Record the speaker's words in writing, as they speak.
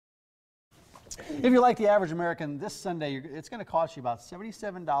If you're like the average American, this Sunday it's going to cost you about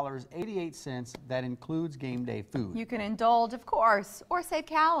 $77.88. That includes game day food. You can indulge, of course, or save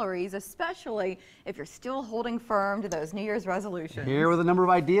calories, especially if you're still holding firm to those New Year's resolutions. Here with a number of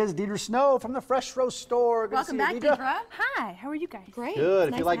ideas, Deidre Snow from the Fresh Roast Store. Good Welcome to see back, you, Deidre. Hi, how are you guys? Great. Good.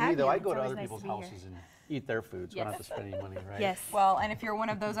 If Nice you like to me, have though, you. I go to always other nice people's to be houses and eat their food, so I don't have to spend any money, right? Yes. Well, and if you're one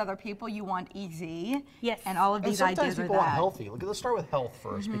of those other people, you want easy. Yes. And all of And these sometimes ideas are people want that. healthy. Let's start with health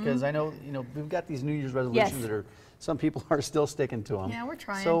first, because I know we've got these New Year's resolutions that are some people are still sticking to them. Yeah, we're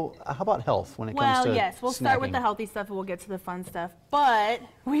trying. So how about health when it comes to Well, yes, we'll start with the healthy stuff and we'll get to the fun stuff. But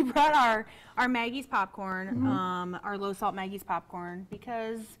we brought our Maggie's popcorn, our low salt Maggie's popcorn,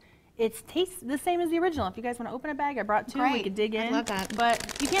 because it tastes the same as the original. If you guys want to open a bag, I brought two. Great. We could dig in. I love that.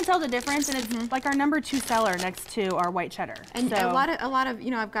 But you can't tell the difference, and it's like our #2 seller next to our white cheddar. And so, a lot of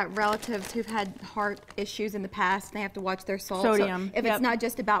I've got relatives who've had heart issues in the past, and they have to watch their salt. Sodium. So if it's not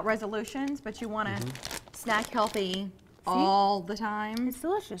just about resolutions, but you want to snack healthy all the time. it's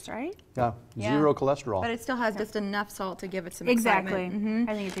delicious, right? Yeah, zero cholesterol. But it still has just enough salt to give it some Exactly. excitement.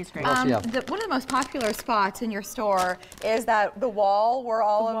 I think it tastes great. Yeah. One of the most popular spots in your store is that the wall where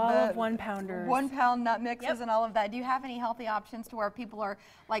all The wall of of 1 pounders. 1 pound nut mixes and all of that. Do you have any healthy options to where people are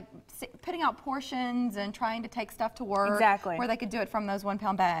like putting out portions and trying to take stuff to work? Exactly. Where they could do it from those 1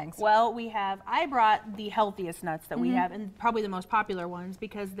 pound bags? Well, I brought the healthiest nuts that we have, and probably the most popular ones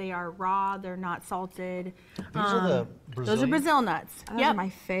because they are raw, they're not salted. These are the Brazilian? Those are Brazil nuts. Those are my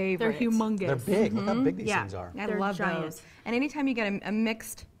favorite. They're humongous. They're big. Look how big these things are. I They're love giant. those. And anytime you get a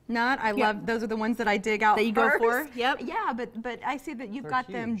mixed nut, I love those are the ones that I dig out That you go first. for? Yep. Yeah, but I see that you've got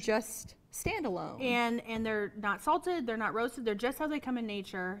them huge. just standalone. And they're not salted, they're not roasted, they're just how they come in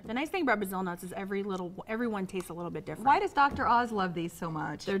nature. The nice thing about Brazil nuts is everyone tastes a little bit different. Why does Dr. Oz love these so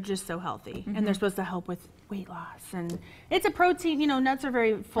much? They're just so healthy, and they're supposed to help with weight loss. And it's a protein, nuts are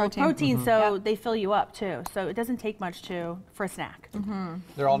very full of protein, so they fill you up too. So it doesn't take much for a snack.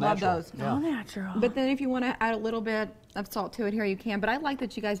 They're all Love natural. those. Yeah. All natural. But then if you want to add a little bit of salt to it here, you can. But I like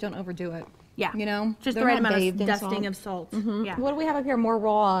that you guys don't overdo it. Yeah. They're Just the right not amount bathed of in dusting salt. of salt. Yeah. What do we have up here? More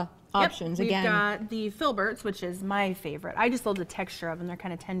raw options We've again. got the filberts, which is my favorite. I just love the texture of them. They're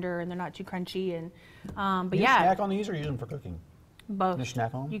kind of tender and they're not too crunchy. And but Do you yeah, snack on these or use them for cooking? both. You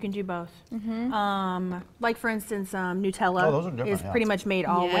snack on them? You can do both. Like for instance, Nutella Oh, those are different, is yeah. pretty much made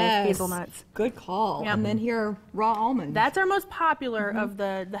all with hazelnuts. Good call. Yep. And then here, raw almonds. That's our most popular of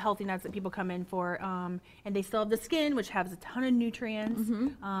the healthy nuts that people come in for. And they still have the skin, which has a ton of nutrients.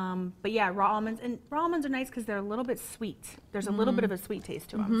 But yeah, raw almonds. And raw almonds are nice because they're a little bit sweet. There's a little bit of a sweet taste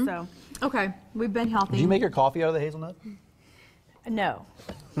to them. So okay. We've been healthy. Do you make your coffee out of the hazelnut? no.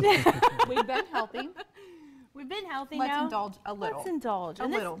 We've been healthy. We've been healthy Let's now. indulge a little. Let's indulge. A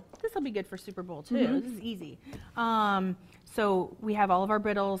And little. This will be good for Super Bowl too. This is easy. So we have all of our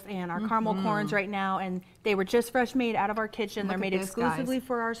brittles and our caramel corns right now, and they were just fresh made out of our kitchen. They're Look at made this, exclusively guys.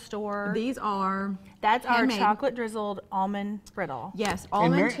 for our store. These are That's handmade. our chocolate drizzled almond brittle. Yes, And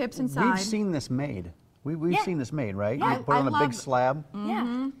almond Mary, chips inside. We've seen this made. We've Yeah. seen this made, right? Yeah. You put it on a big love- slab.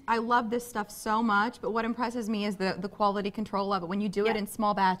 Yeah. I love this stuff so much, but what impresses me is the quality control of it. When you do it in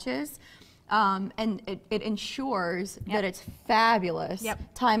small batches, and it ensures that it's fabulous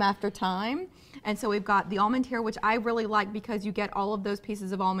time after time. And so we've got the almond here, which I really like because you get all of those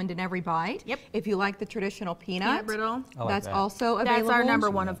pieces of almond in every bite. Yep. If you like the traditional peanut, Peanut brittle. I like that's that. also available. That's our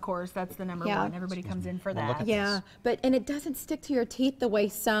 #1, of course. That's the number Yeah. one. Everybody comes in for Well, look that. at Yeah, and it doesn't stick to your teeth the way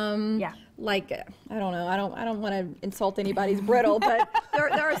some. Yeah. Like I don't know. I don't want to insult anybody's brittle, but there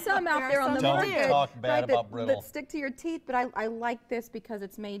are some out there on the Don't market talk bad that, about brittle. that stick to your teeth. But I like this because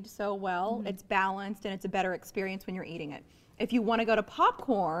it's made so well. It's balanced and it's a better experience when you're eating it. If you want to go to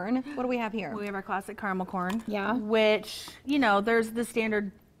popcorn, what do we have here? We have our classic caramel corn. Yeah. Which, there's the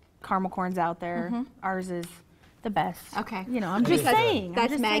standard caramel corns out there. Ours is the best. Okay. I'm just saying.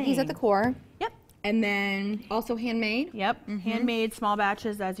 That's Maggie's at the core. Yep. And then also handmade. Yep. Handmade, small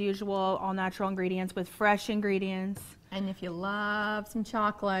batches as usual, all natural ingredients with fresh ingredients. And if you love some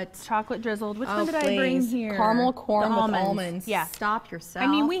chocolate. Chocolate drizzled. Which one did I bring please. here? Caramel corn The with almonds. Yeah. Stop yourself. I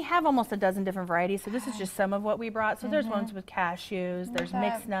mean, we have almost a dozen different varieties, so this is just some of what we brought. So there's ones with cashews, there's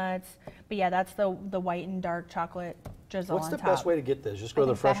mixed nuts. But yeah, that's the white and dark chocolate drizzle What's on the top. best way to get this? Just go to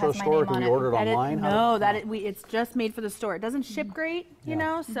the think that Fresh Roast has my store, or name can on we it. order it online? It's just made for the store. It doesn't ship great,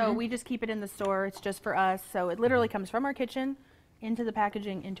 so we just keep it in the store. It's just for us. So it literally comes from our kitchen into the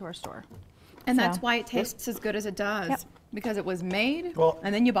packaging into our store. And So- that's why it tastes as good as it does. Yep. Because it was made, Well,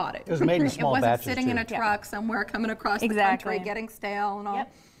 and then you bought it. it was made in small It wasn't batches, sitting in too. a truck somewhere coming across the Exactly. country getting stale and all.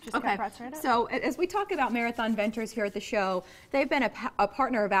 Yep. Just got Okay, brought straight up. so as we talk about Marathon Ventures here at the show, they've been a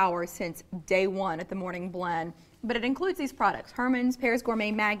partner of ours since day one at the Morning Blend. but it includes these products, Herman's, Pears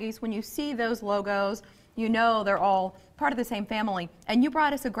Gourmet, Maggie's. When you see those logos, you know they're all part of the same family. And you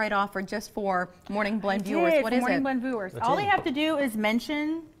brought us a great offer just for Morning Blend viewers. What is Morning it? Blend viewers. All they have to do is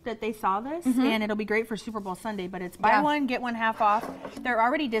mention that they saw this, and it'll be great for Super Bowl Sunday. But it's buy one, get one half off. They're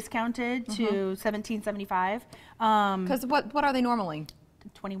already discounted to $17.75. Because what are they normally?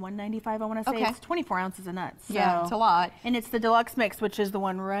 $21.95, I want to say. Okay. It's 24 ounces of nuts. So. Yeah, it's a lot. And it's the deluxe mix, which is the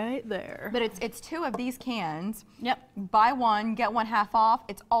one right there. But it's 2 of these cans. Yep. Buy one, get one half off.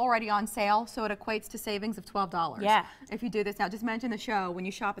 It's already on sale, so it equates to savings of $12. Yeah. If you do this now, just mention the show when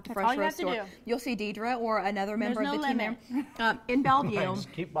you shop at the That's all Fresh you Roast have to store. do. You'll see Deidre or another member There's of no the team limit. there in Bellevue.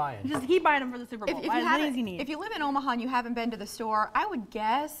 Just keep buying. Just keep buying them for the Super Bowl. Buy as many as you need. If you live in Omaha and you haven't been to the store, I would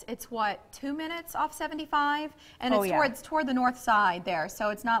guess it's 2 minutes off 75, and it's toward the north side there. So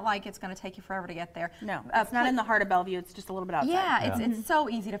it's not like it's going to take you forever to get there. No, it's not in the heart of Bellevue. It's just a little bit outside. Yeah, it's so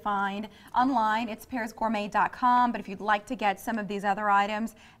easy to find. Online, it's pearsgourmet.com, but if you'd like to get some of these other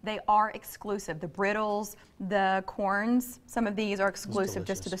items, they are exclusive. The brittles, the corns, some of these are exclusive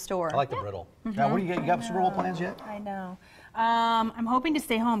just to the store. I like the brittle. Now, what do you got Super Bowl plans yet? I know. I'm hoping to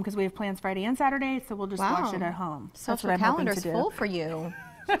stay home because we have plans Friday and Saturday, so we'll just watch it at home. Social calendar's full for you.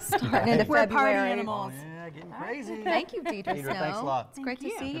 Starting into We're February. party animals. Yeah, getting crazy. Thank you, Deidre Snow. Thanks a lot. It's great to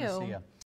see Good you. to see you.